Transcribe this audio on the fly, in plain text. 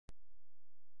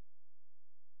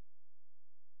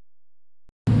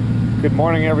Good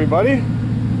morning, everybody.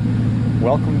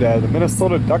 Welcome to the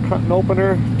Minnesota Duck Hunting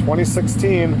Opener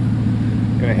 2016.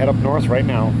 Gonna head up north right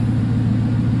now.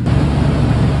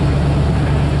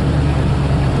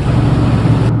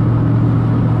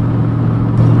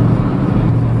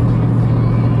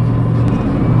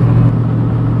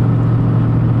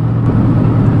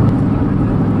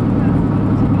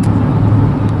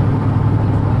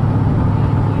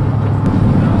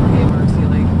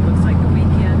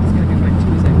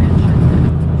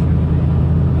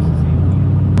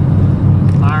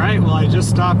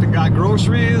 Stopped and got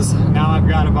groceries. Now I've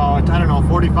got about, I don't know,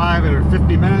 45 or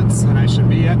 50 minutes and I should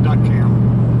be at duck camp.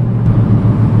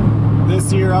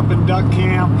 This year up in duck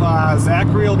camp,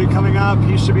 Zachary will be coming up.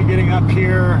 He should be getting up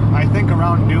here, I think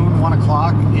around noon, 1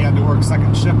 o'clock. He had to work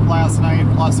second shift last night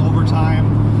plus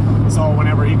overtime. So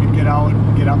whenever he could get out,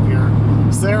 get up here.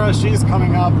 Sarah, she's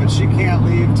coming up, but she can't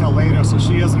leave till later, so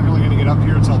she isn't really going to get up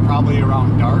here till probably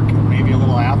around dark, maybe a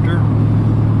little after.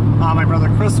 My brother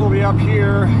Chris will be up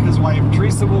here, his wife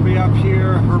Teresa will be up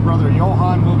here, her brother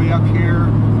Johan will be up here,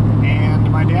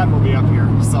 and my dad will be up here.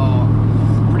 So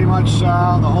pretty much the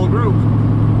whole group.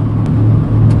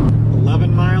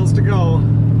 11 miles to go.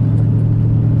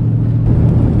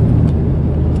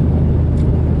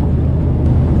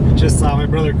 I just saw my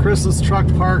brother Chris's truck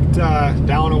parked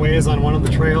down a ways on one of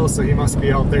the trails, so he must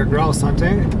be out there grouse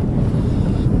hunting.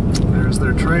 There's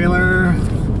their trailer.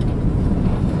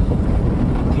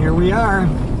 Here we are,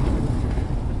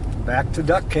 back to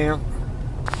duck camp.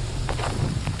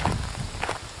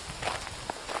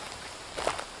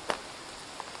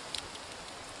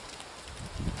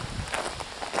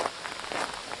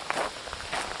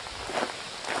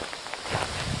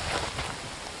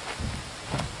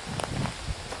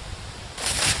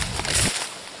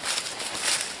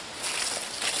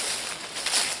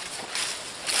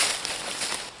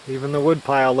 Even the wood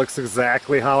pile looks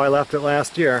exactly how I left it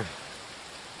last year.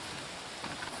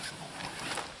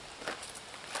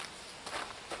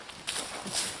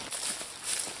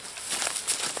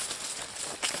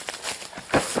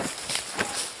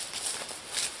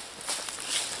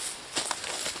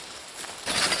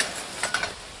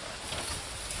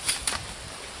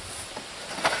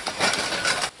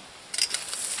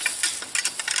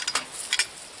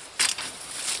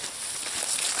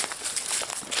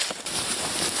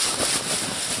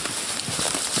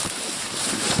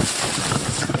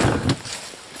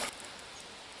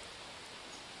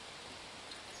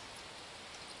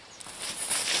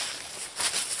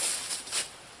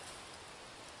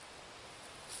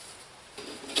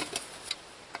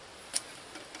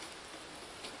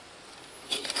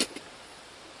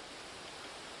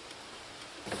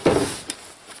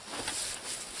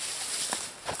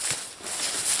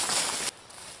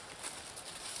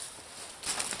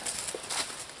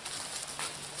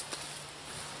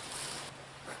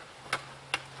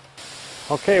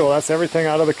 Okay, well that's everything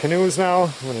out of the canoes now.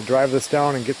 I'm going to drive this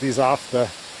down and get these off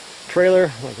the trailer.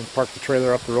 I can park the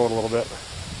trailer up the road a little bit.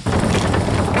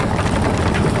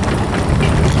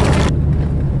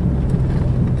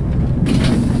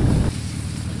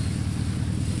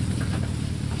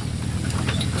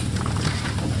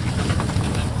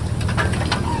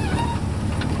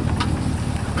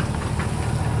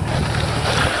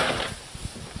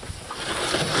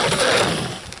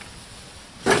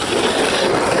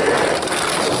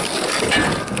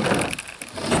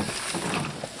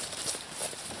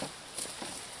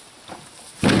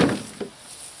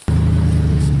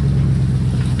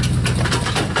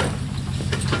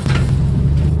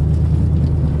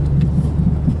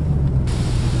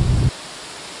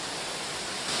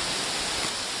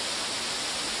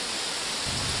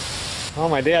 Well,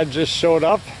 my dad just showed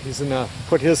up. He's gonna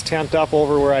put his tent up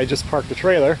over where I just parked the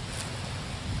trailer.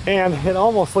 And it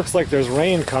almost looks like there's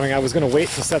rain coming. I was gonna wait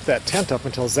to set that tent up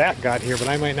until Zach got here, but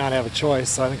I might not have a choice.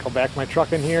 So I think I'll back my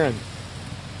truck in here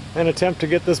and attempt to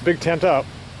get this big tent up.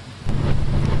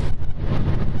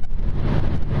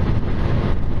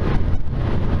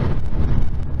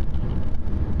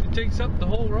 It takes up the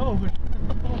whole road.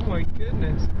 Oh my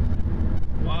goodness.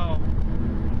 Wow.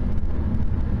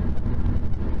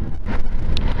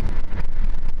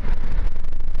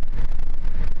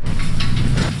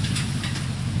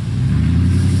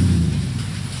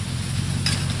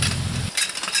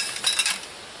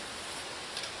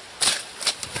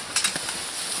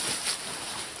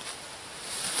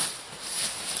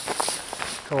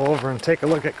 Go over and take a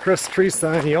look at Chris, Teresa,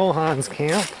 and Johan's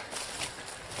camp.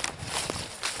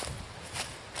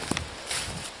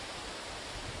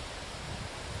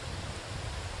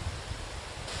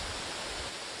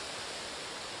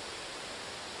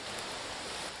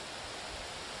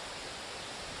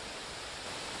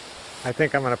 I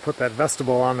think I'm going to put that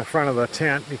vestibule on the front of the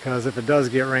tent because if it does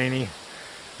get rainy,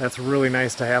 that's really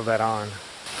nice to have that on.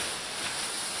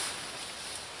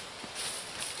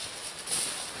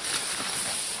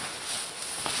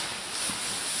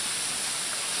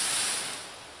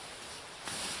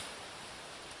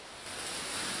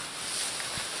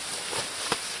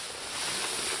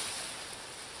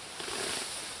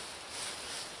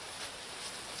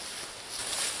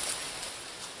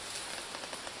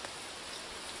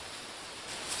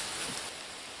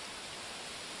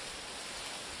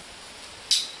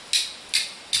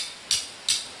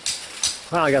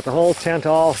 Well, I got the whole tent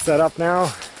all set up now.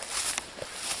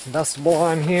 Vestibule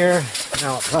on here.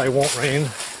 Now it probably won't rain.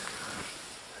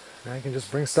 I can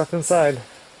just bring stuff inside.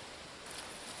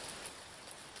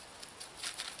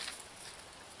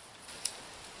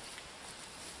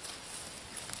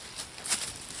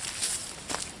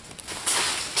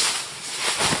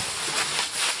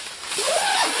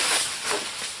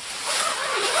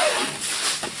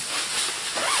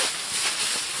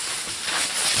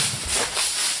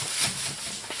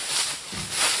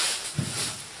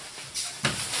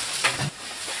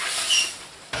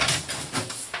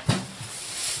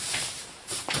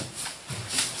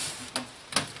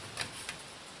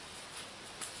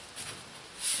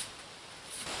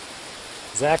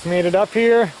 Zach made it up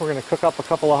here. We're gonna cook up a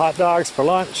couple of hot dogs for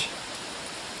lunch.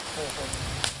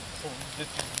 You're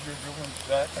doing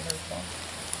Zach and everything?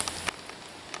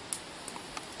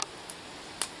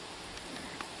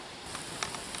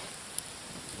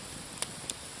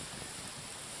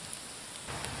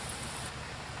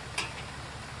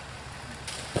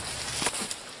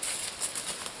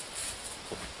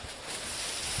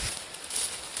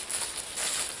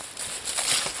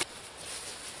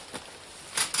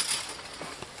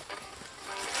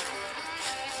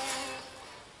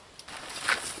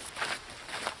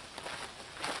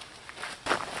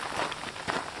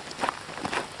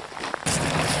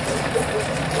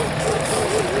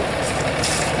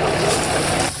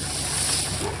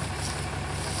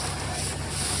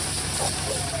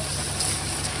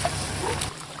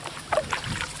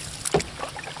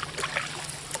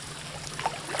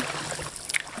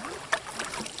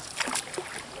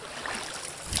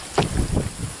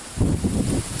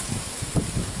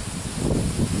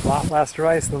 A lot less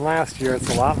rice than last year. It's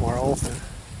a lot more open.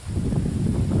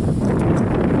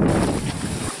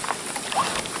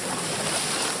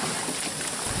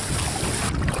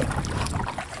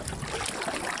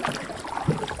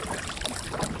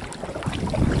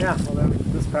 Yeah, well then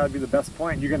this would probably be the best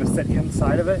point. You're going to sit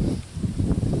inside of it? I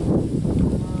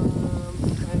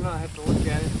don't know, I have to look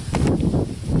at it.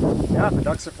 Yeah, if the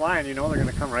ducks are flying, you know they're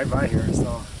going to come right by here,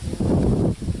 so.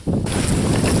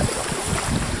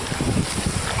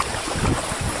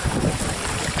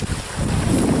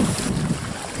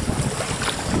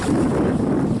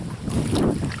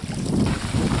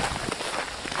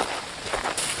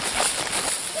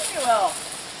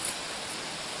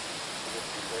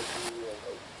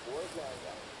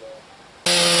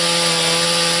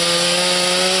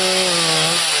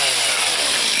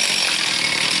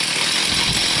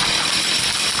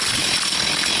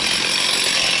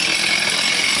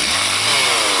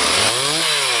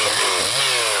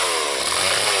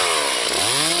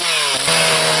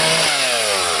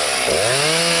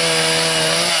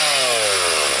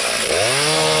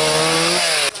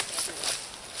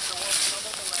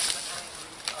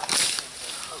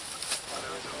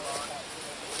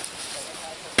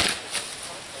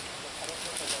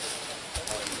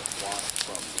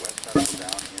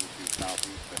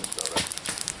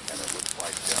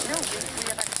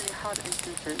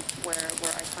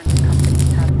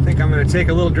 I think I'm going to take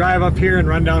a little drive up here and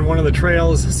run down one of the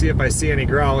trails, see if I see any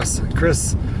grouse.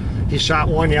 Chris, he shot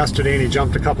one yesterday and he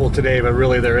jumped a couple today, but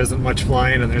really there isn't much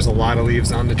flying and there's a lot of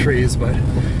leaves on the trees. But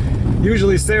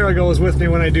usually Sarah goes with me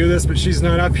when I do this, but she's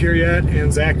not up here yet.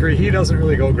 And Zachary, he doesn't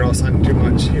really go grouse hunting too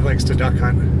much. He likes to duck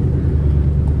hunt.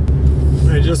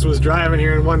 I just was driving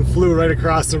here and one flew right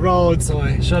across the road, so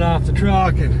I shut off the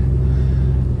truck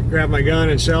and grabbed my gun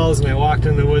and shells and I walked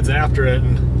in the woods after it.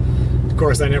 And of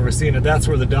course I never seen it. That's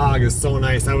where the dog is so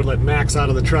nice. I would let Max out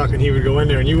of the truck and he would go in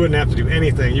there and you wouldn't have to do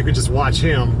anything. You could just watch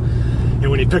him. And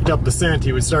when he picked up the scent,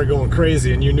 he would start going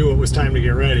crazy and you knew it was time to get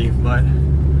ready. But,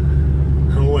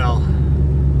 oh well.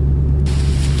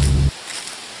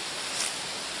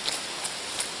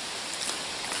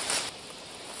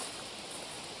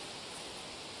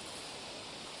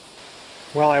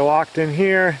 Well, I walked in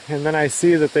here and then I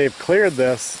see that they've cleared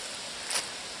this.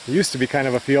 It used to be kind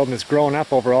of a field and it's grown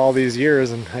up over all these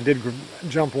years, and I did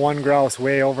jump one grouse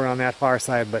way over on that far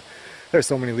side, but there's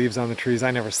so many leaves on the trees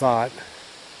I never saw it.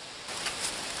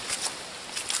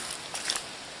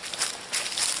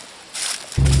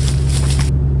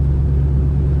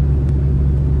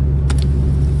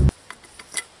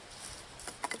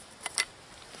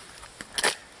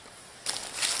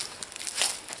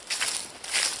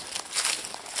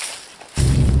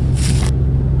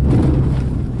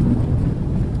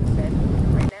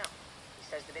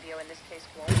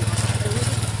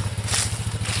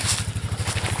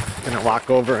 walk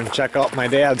over and check out my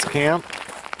dad's camp.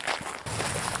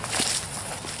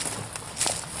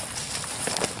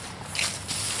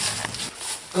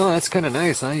 Oh, that's kind of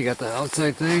nice, huh? You got the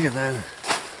outside thing and then...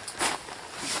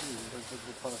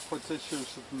 Put this here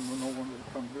so no one will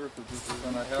come here because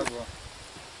then I have a...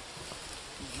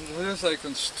 This I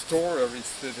can store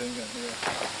everything in here.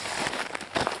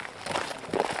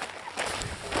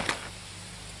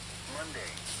 Monday,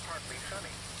 partly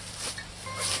sunny.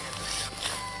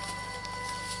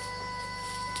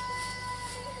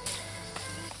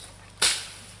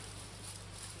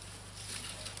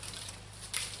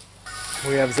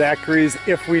 We have Zachary's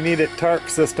if we need it tarp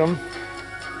system.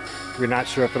 We're not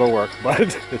sure if it'll work,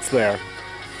 but it's there.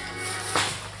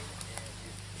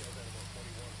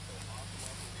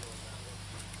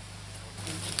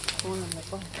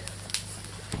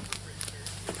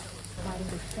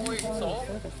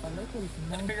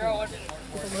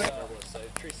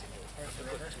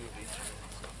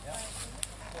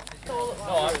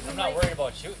 No, I'm not worried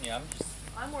about shooting you.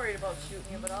 I'm worried about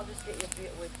shooting you, but I'll just get you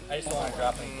with you. I just don't want to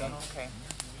drop any guns. Okay.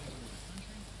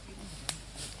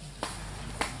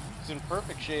 It's in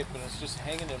perfect shape and it's just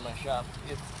hanging in my shop.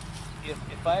 If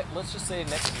let's just say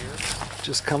next year.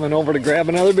 Just coming over to grab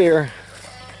another beer.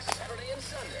 Saturday and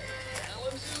Sunday,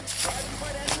 Kalamazoo Private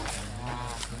Financial.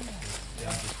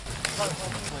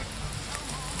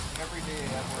 Every day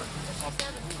at work.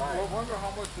 I wonder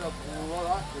how much that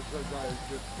rock that guy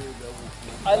just paid that was.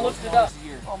 I looked it up.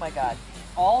 Oh my God.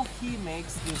 All he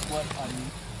makes is what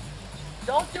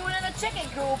Don't do it in a chicken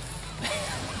coop.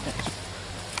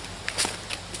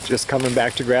 Just coming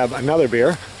back to grab another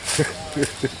beer.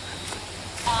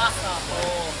 Awesome.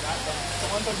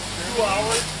 2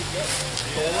 hours to get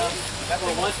going.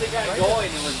 Well, once they got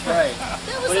going, it was great.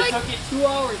 That was But like, it took you 2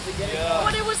 hours to get it going.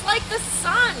 but it was like the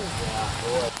sun.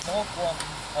 Smoke one.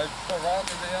 I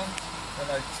surrounded him and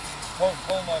I told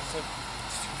him, I said,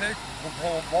 stick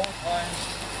both times.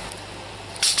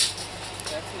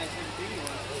 That's a nice big baby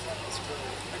one.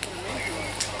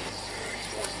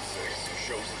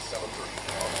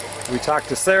 We talked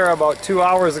to Sarah about 2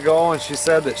 hours ago and she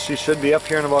said that she should be up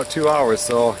here in about 2 hours.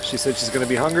 So she said she's going to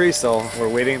be hungry, so we're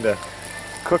waiting to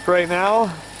cook right now.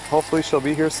 Hopefully she'll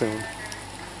be here soon.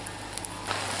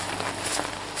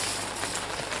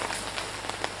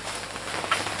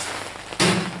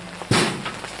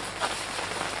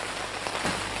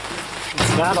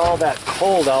 It's not all that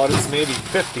cold out, it's maybe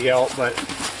 50 out, but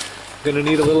gonna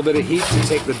need a little bit of heat to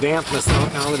take the dampness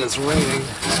out now that it's raining.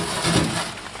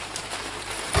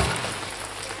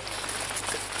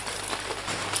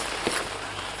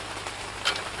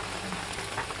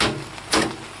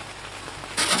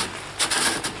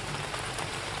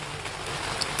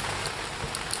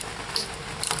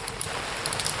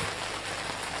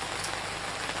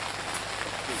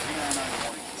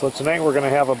 So tonight we're going to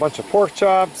have a bunch of pork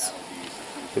chops.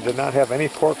 They did not have any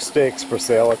pork steaks for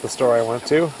sale at the store I went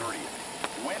to.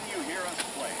 When you hear us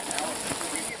play, Allison's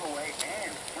free giveaway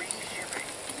and free shipping.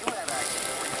 You have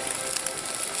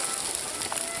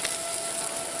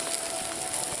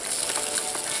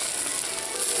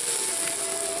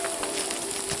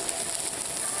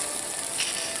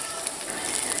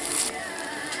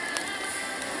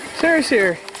Sarah's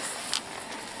here.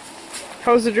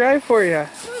 How's the drive for you? It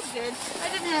was good. I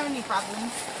didn't have any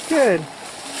problems. Good. I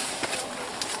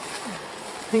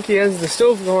think he has the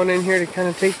stove going in here to kind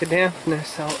of take the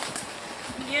dampness out.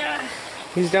 Yeah.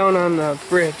 He's down on the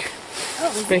bridge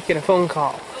Oh, making a phone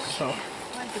call. So. I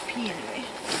had to pee anyway.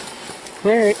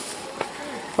 Alright.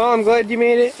 Well, I'm glad you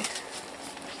made it.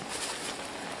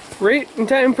 Right in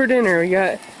time for dinner.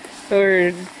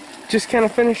 We're just kind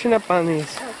of finishing up on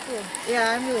these. Oh, cool.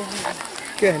 Yeah, I'm really hungry.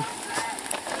 Good.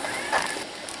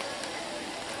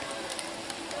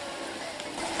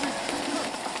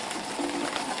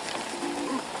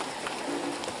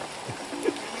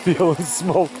 Feeling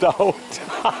smoked out.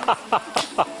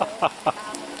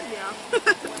 Yeah.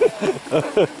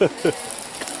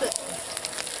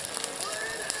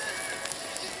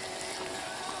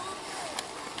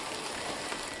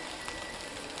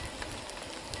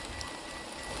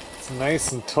 It's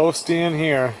nice and toasty in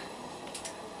here.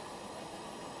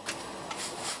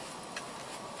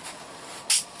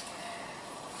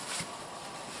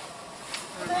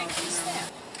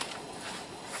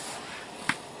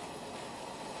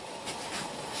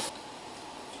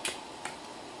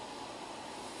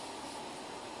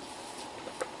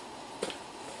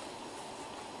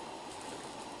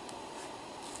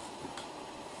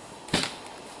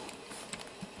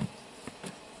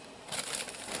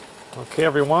 Okay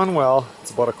everyone, well,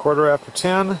 it's about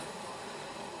 10:15.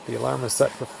 The alarm is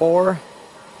set for 4.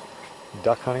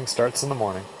 Duck hunting starts in the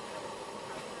morning.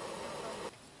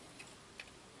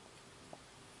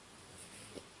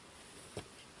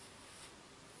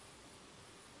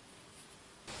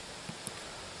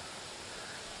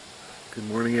 Good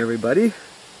morning, everybody.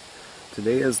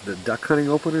 Today is the duck hunting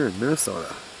opener in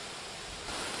Minnesota.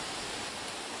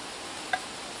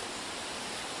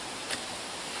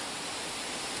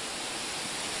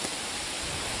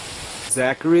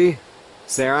 Zachary,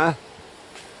 Sarah,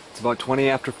 it's about 20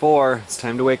 after 4. It's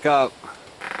time to wake up.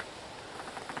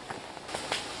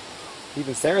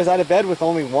 Even Sarah's out of bed with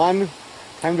only one.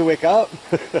 Time to wake up.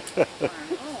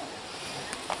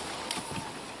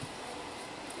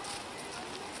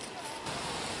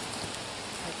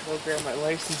 Go grab my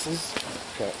licenses.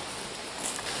 Okay.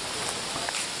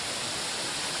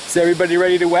 Is everybody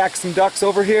ready to whack some ducks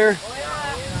over here? Oh,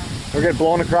 yeah. We're getting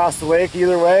blown across the lake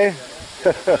either way.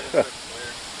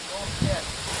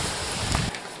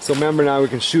 So remember now we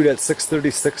can shoot at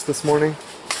 6:36 this morning.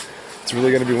 It's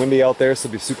really going to be windy out there, so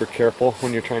be super careful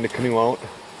when you're trying to canoe out.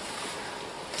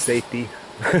 Safety.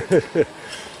 Okay.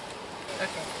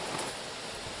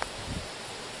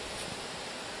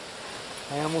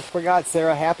 I almost forgot,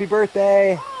 Sarah. Happy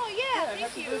birthday! Oh yeah,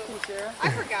 thank you. Sarah. I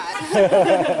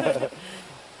forgot.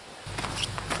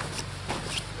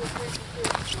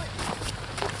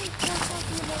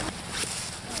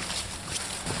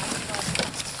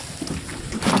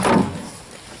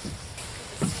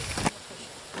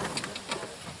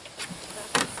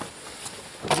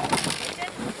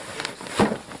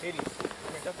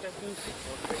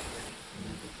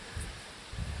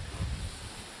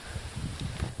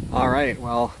 Alright,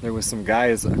 well, there was some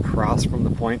guys across from the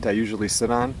point I usually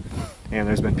sit on, and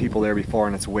there's been people there before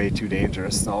and it's way too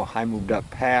dangerous, so I moved up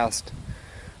past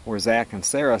where Zach and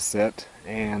Sarah sit,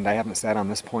 and I haven't sat on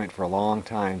this point for a long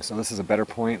time, so this is a better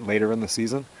point later in the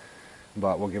season,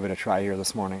 but we'll give it a try here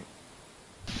this morning.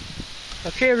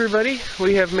 Okay, everybody,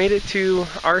 we have made it to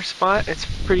our spot. It's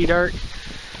pretty dark.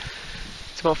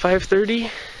 It's about 5:30,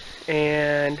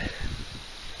 and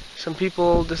some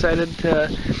people decided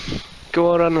to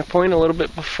go out on the point a little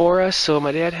bit before us, so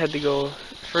my dad had to go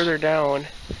further down.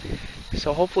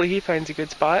 So hopefully he finds a good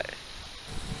spot.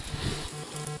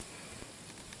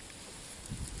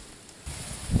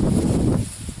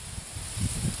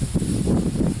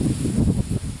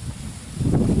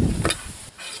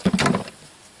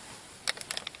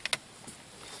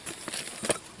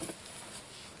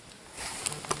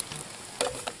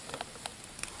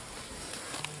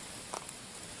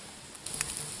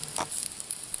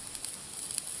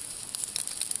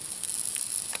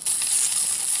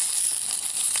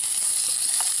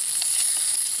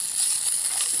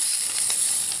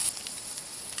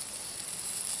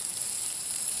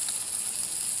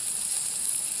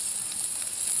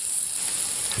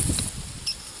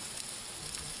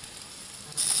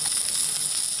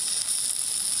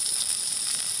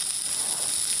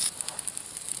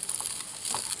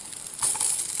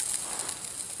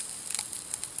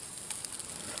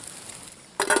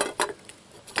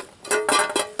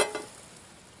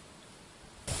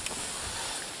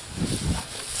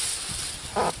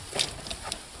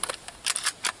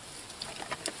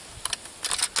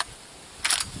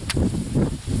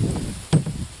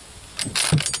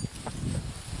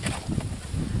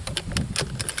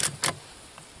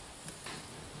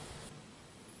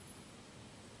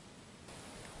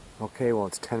 Okay, well,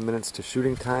 it's 10 minutes to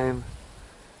shooting time.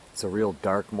 It's a real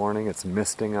dark morning. It's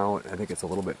misting out. I think it's a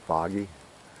little bit foggy.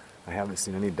 I haven't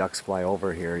seen any ducks fly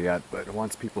over here yet, but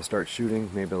once people start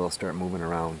shooting, maybe they'll start moving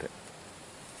around.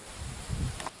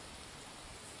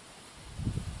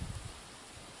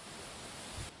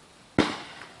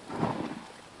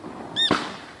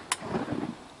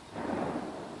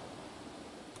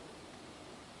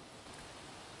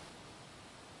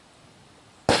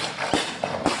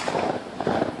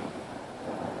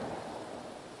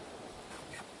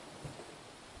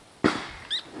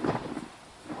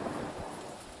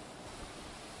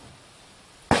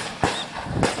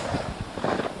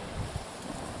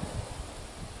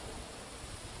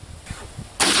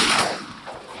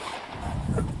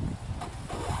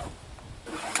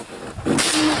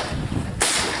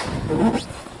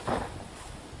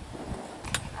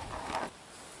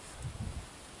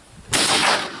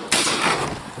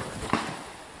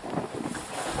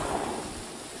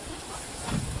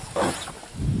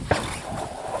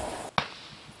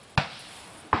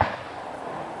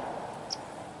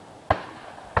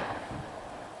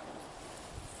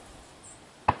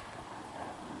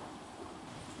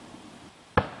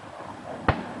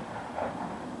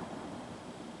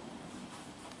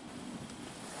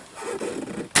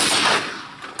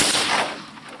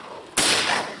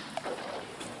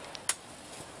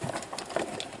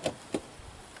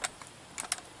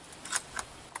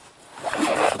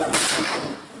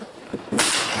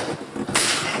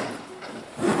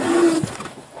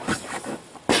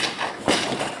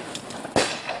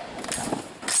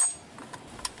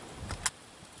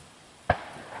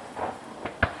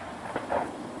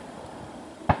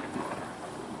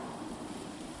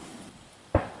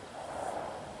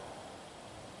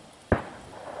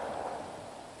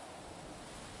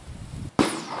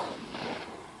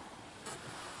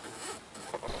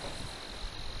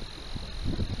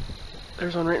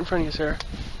 There's one right in front of you, Sarah.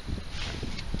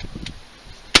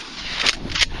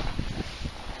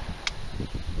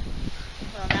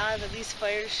 Well, now I've at least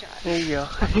fired a shot. There you go.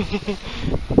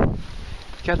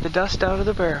 Got the dust out of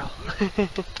the barrel.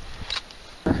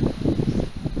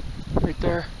 Right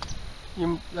there.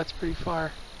 That's pretty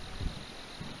far.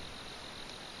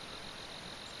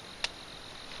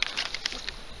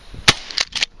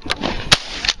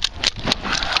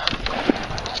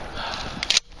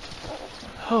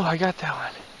 Oh, I got that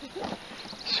one.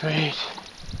 Sweet.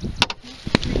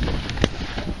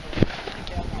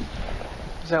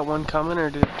 Is that one coming or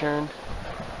did it turn?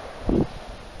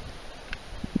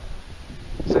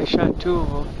 So I shot two of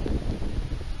them.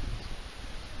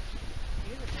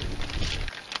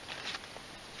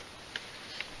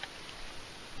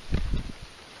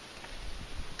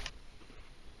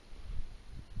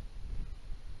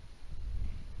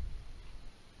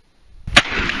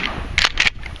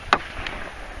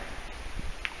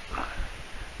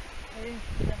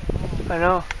 I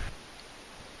know.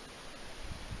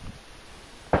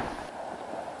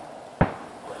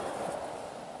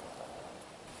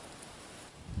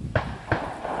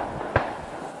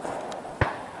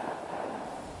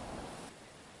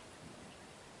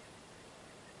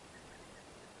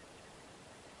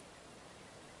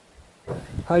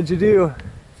 How'd you do?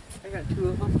 I got 2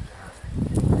 of them.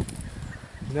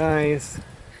 Nice.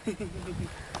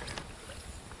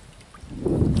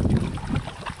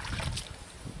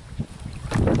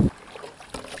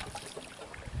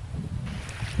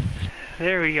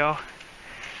 There we go.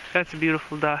 That's a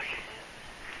beautiful duck.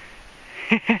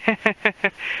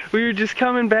 We were just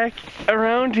coming back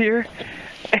around here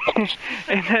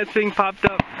and that thing popped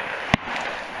up.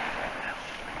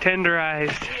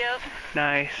 Tenderized. Yep.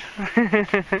 Nice.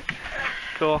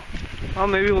 Cool. Well,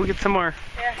 maybe we'll get some more.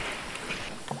 Yeah.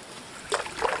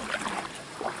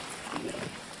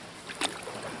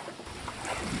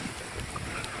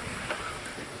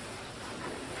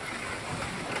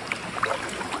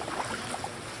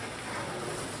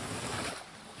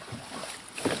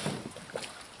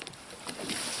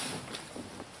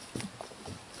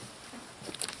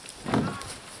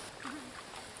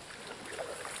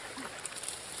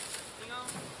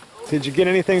 Did you get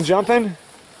anything jumping? Yes,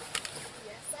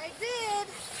 I did.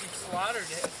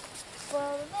 Slaughtered it.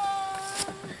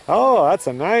 Oh, that's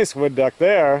a nice wood duck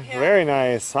there. Yeah. Very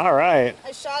nice. All right.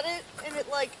 I shot it and it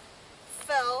like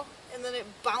fell and then it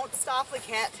bounced off the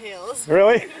cattails.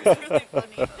 Really? It was really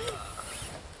funny.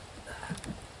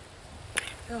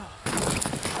 I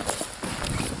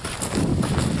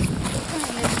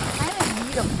kind of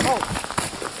need a boat.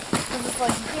 Because it's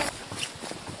like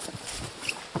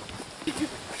you can't.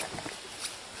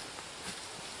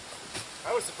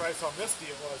 I was surprised how misty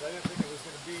it was. I didn't think it was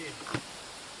going to be,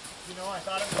 you know, I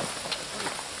thought it was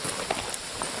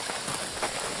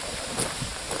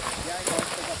Yeah, I know. I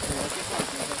still got 3. I'll get one.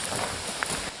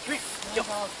 Yo.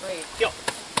 Smells great. Yo.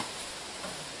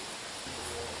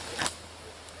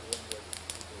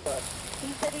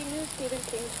 He said he knew Stephen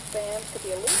King's fans could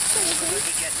be a little crazy. You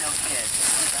get no kids.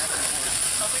 That's important.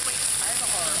 Oh, wait. I have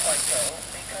a horror part, though,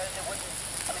 because it wouldn't,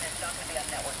 I mean, it's not going to be on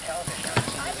network television.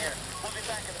 I'm here. We'll be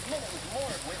back in a minute with more.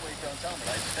 Wait, don't tell me.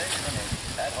 Right station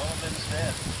at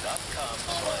homeinstead.com/.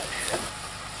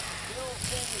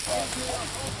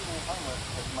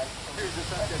 Here's the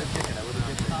fact that a chicken. I would have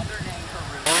been other name for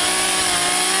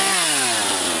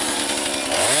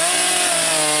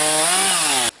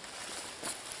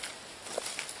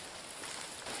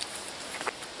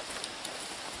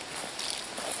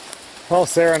Well,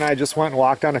 Sarah and I just went and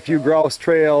walked on a few grouse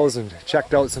trails and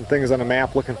checked out some things on the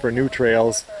map looking for new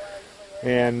trails.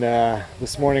 And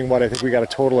this morning, I think we got a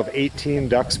total of 18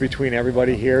 ducks between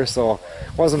everybody here, so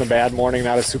it wasn't a bad morning,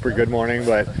 not a super good morning,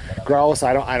 but grouse,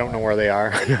 I don't know where they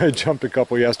are. I jumped a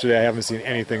couple yesterday, I haven't seen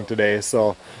anything today,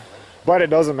 so, but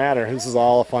it doesn't matter, this is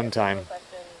all a fun time.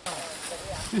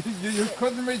 You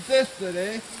couldn't resist it,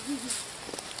 eh?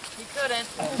 He couldn't.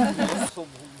 So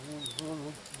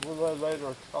will I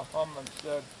later come and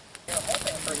said,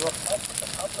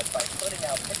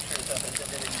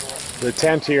 The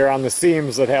tent here on the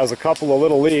seams that has a couple of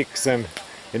little leaks, and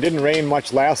it didn't rain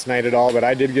much last night at all, but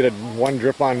I did get one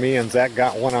drip on me and Zach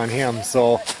got one on him,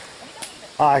 so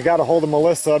I got a hold of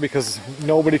Melissa because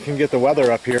nobody can get the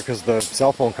weather up here because the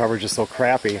cell phone coverage is so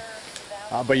crappy.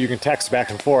 But you can text back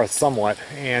and forth somewhat,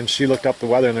 and she looked up the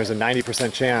weather and there's a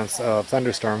 90% chance of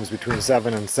thunderstorms between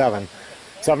 7 and 7.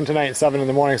 7 tonight and 7 in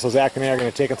the morning, so Zach and I are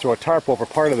going to take and throw a tarp over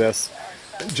part of this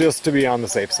just to be on the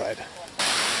safe side.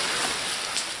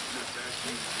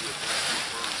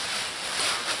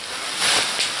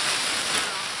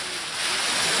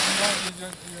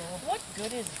 What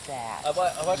good is that?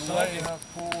 I watched the lady have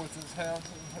a pool with his hands.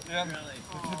 And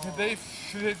did they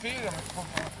feed him?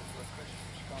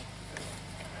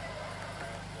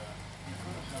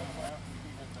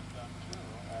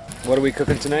 What are we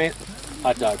cooking tonight?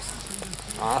 Hot dogs.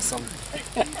 Awesome.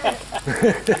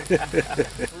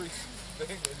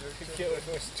 Kid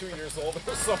was 2 years old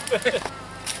or something.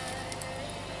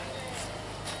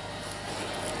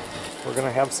 We're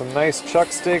gonna have some nice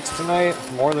chuck steaks tonight,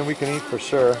 more than we can eat for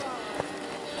sure.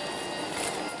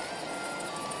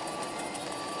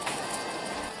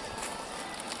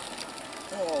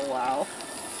 Oh, wow.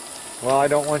 Well, I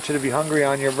don't want you to be hungry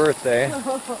on your birthday.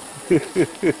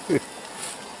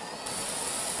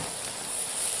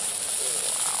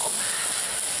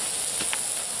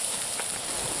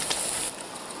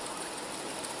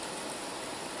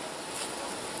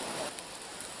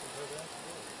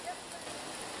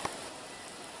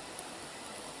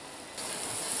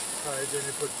 Alright, then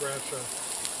you put branch on.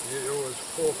 It was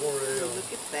full for a.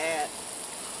 Look at that.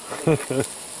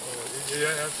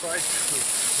 Yeah, that's right.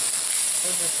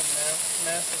 Those are some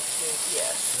massive steaks.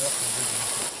 Yes.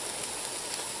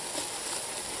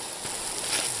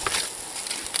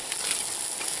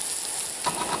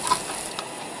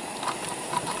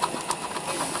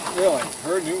 Really,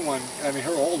 her new one, I mean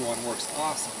her old one works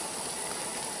awesome.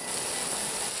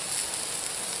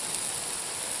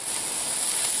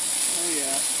 Oh,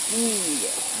 yeah. Yeah.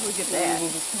 Look at that. It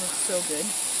looks so good.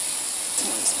 That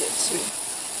one's good, too.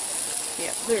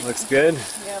 Yep. There. Looks good?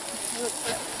 Yep.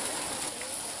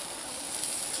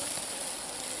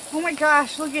 Oh my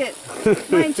gosh, look at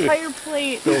my entire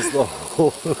plate. Fills the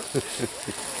whole.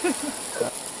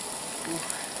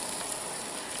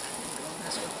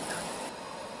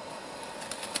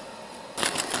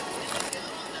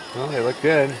 Well, they look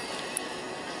good.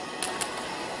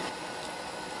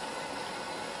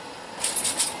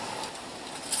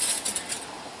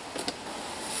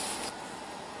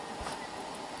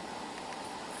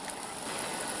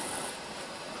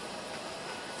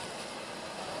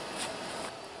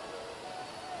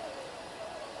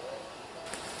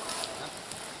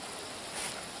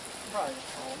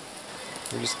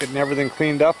 We're just getting everything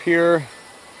cleaned up here,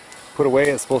 put away.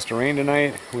 It's supposed to rain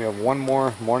tonight. We have one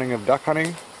more morning of duck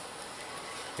hunting,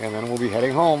 and then we'll be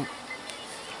heading home.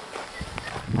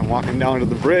 I'm walking down to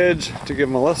the bridge to give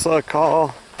Melissa a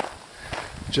call.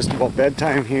 Just about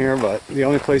bedtime here, but the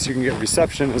only place you can get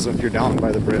reception is if you're down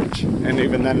by the bridge, and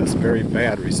even then it's very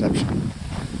bad reception.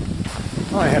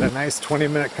 Well, I had a nice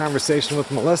 20-minute conversation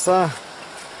with Melissa.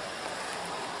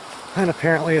 And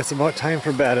apparently it's about time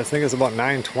for bed. I think it's about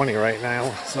 9:20 right now,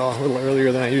 so a little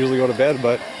earlier than I usually go to bed,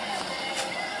 but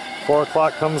 4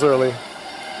 o'clock comes early.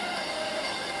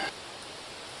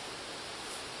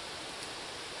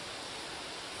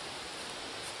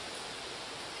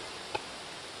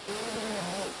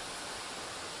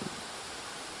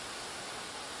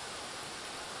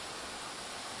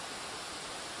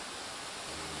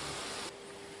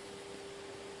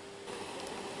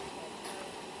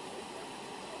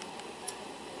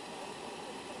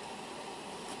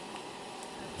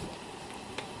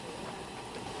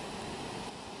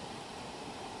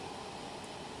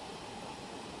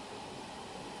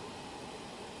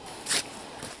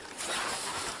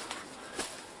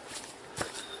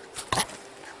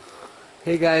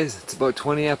 Hey guys, it's about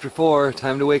 20 after 4,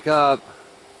 time to wake up.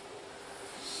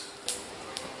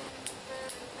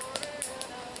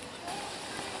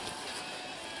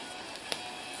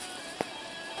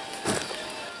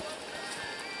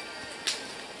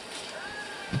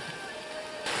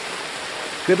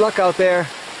 Good luck out there.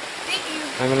 Thank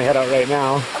you. I'm gonna head out right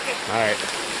now. Okay. Alright.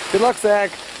 Good luck, Zach.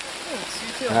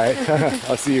 Thanks, you too. Alright.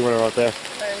 I'll see you when we're out there.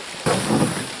 Bye.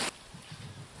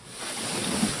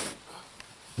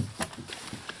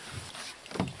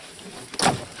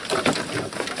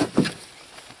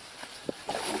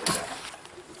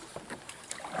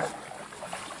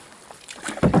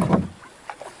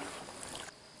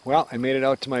 Well, I made it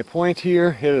out to my point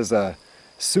here. It is a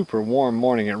super warm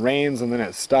morning. It rains and then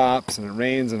it stops, and it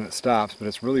rains and it stops, but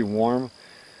it's really warm.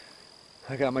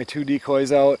 I got my 2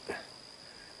 decoys out.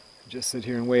 Just sit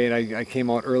here and wait. I came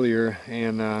out earlier,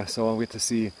 and so I'll get to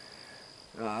see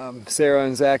Sarah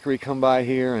and Zachary come by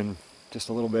here in just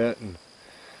a little bit. And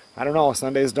I don't know,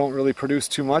 Sundays don't really produce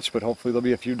too much, but hopefully there'll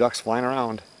be a few ducks flying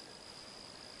around.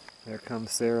 There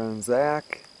comes Sarah and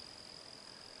Zach.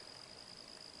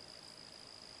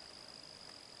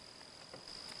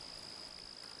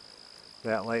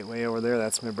 That light way over there,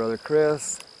 that's my brother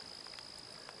Chris.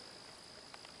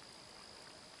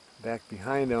 Back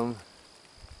behind him,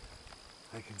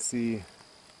 I can see,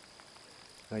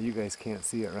 now you guys can't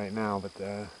see it right now, but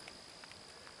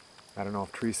I don't know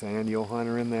if Teresa and Johan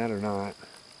are in that or not.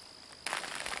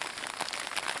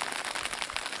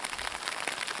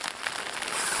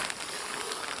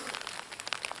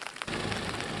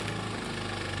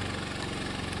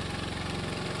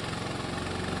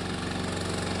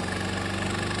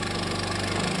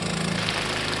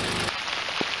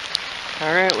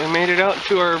 Alright, we made it out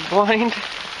to our blind,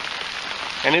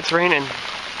 and it's raining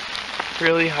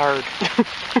really hard.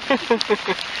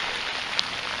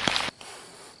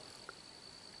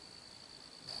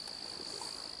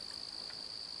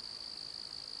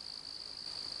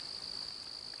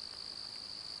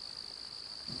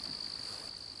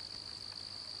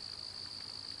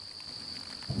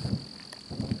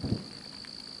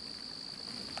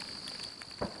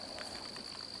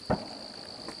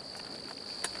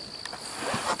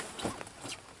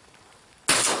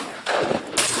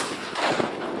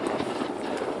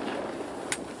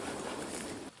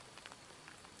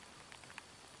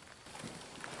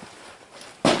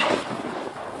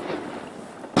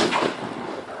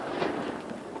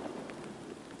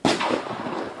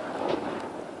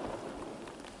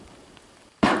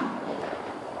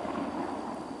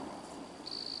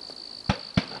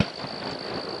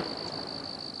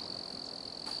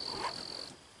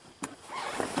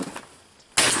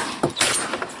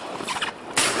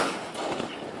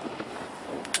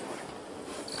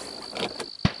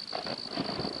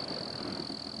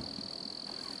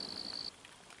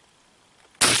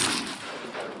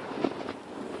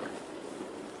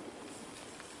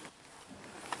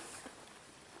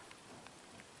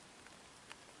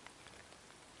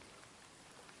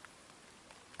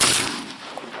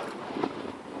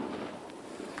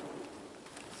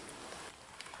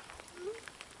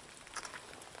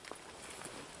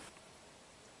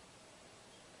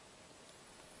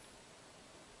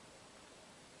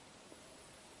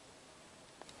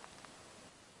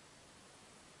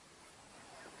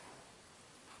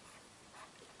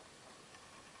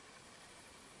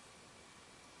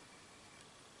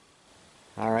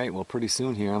 Alright, well pretty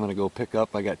soon here I'm going to go pick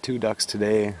up, I got 2 ducks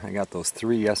today, I got those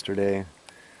 3 yesterday.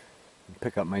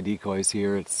 Pick up my decoys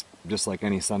here. It's just like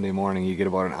any Sunday morning, you get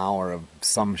about an hour of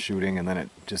some shooting and then it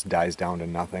just dies down to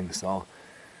nothing, so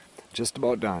just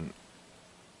about done.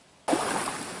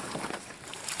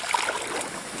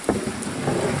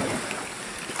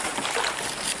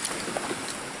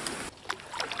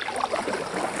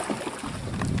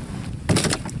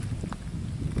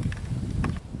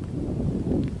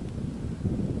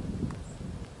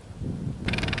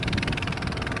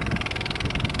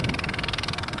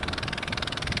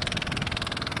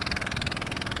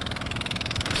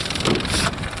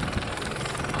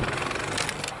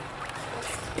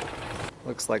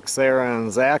 Looks like Sarah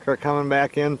and Zach are coming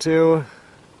back in too.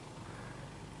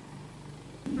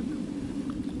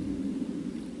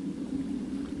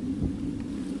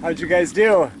 How'd you guys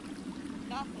do?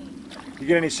 Nothing. You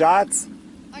get any shots?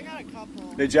 I got a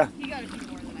couple. Did ya? He got a few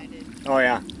more than I did. Oh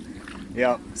yeah.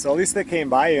 Yep. So at least they came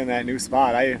by you in that new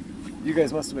spot. You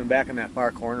guys must have been back in that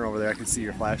far corner over there. I could see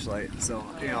your flashlight. So,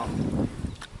 you know.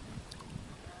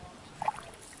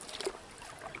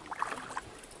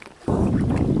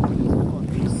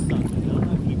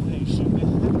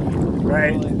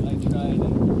 Right. I tried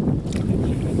it.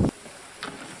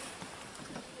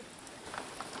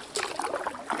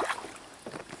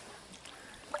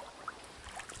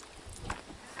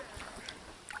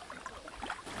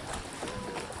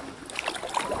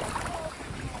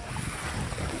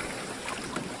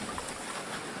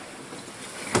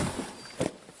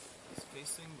 It's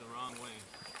facing the wrong way.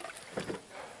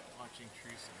 Watching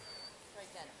Teresa.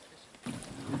 Right then.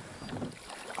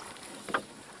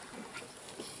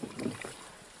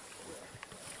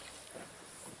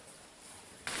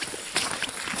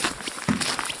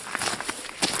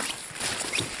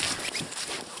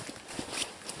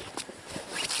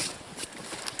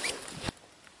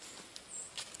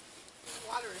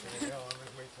 There you go. I'm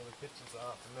gonna wait till the pitch is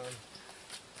off and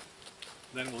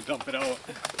then we'll dump it out.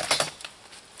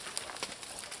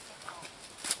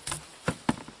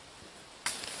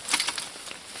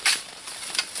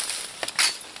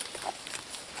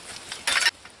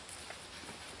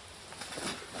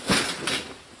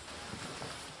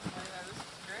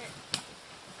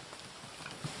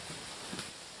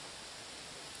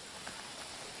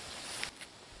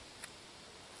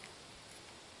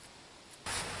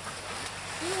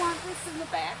 Do you want this in the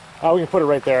back? Oh, we can put it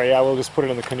right there. Yeah, we'll just put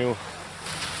it in the canoe.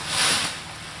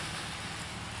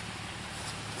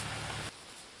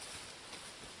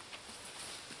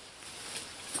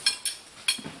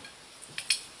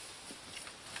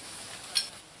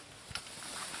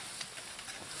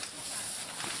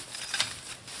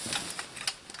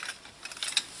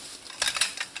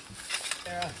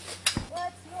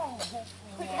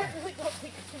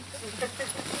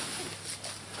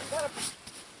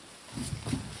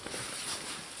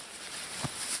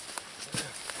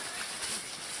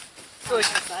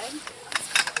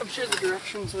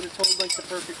 directions would have told like the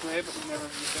perfect way, but we never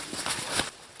used them.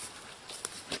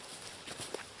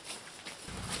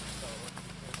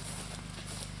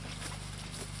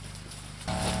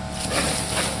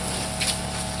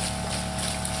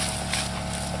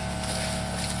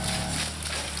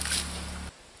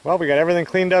 Well, we got everything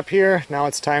cleaned up here. Now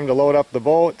it's time to load up the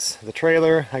boats, the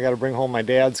trailer. I got to bring home my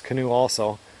dad's canoe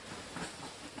also.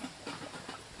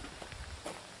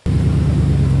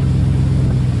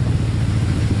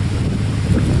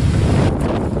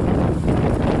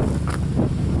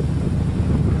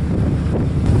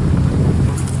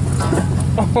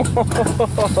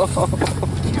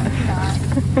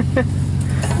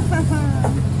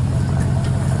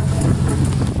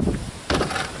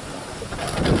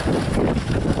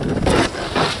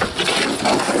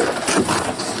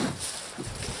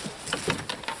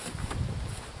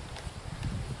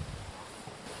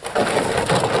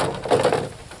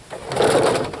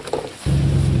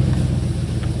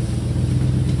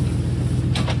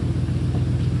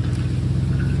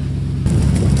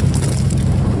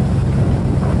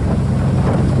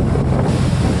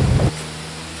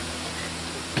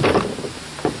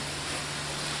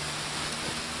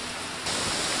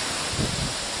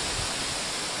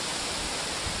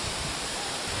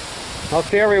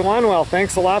 Okay everyone, well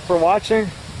thanks a lot for watching.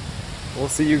 We'll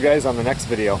see you guys on the next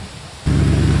video.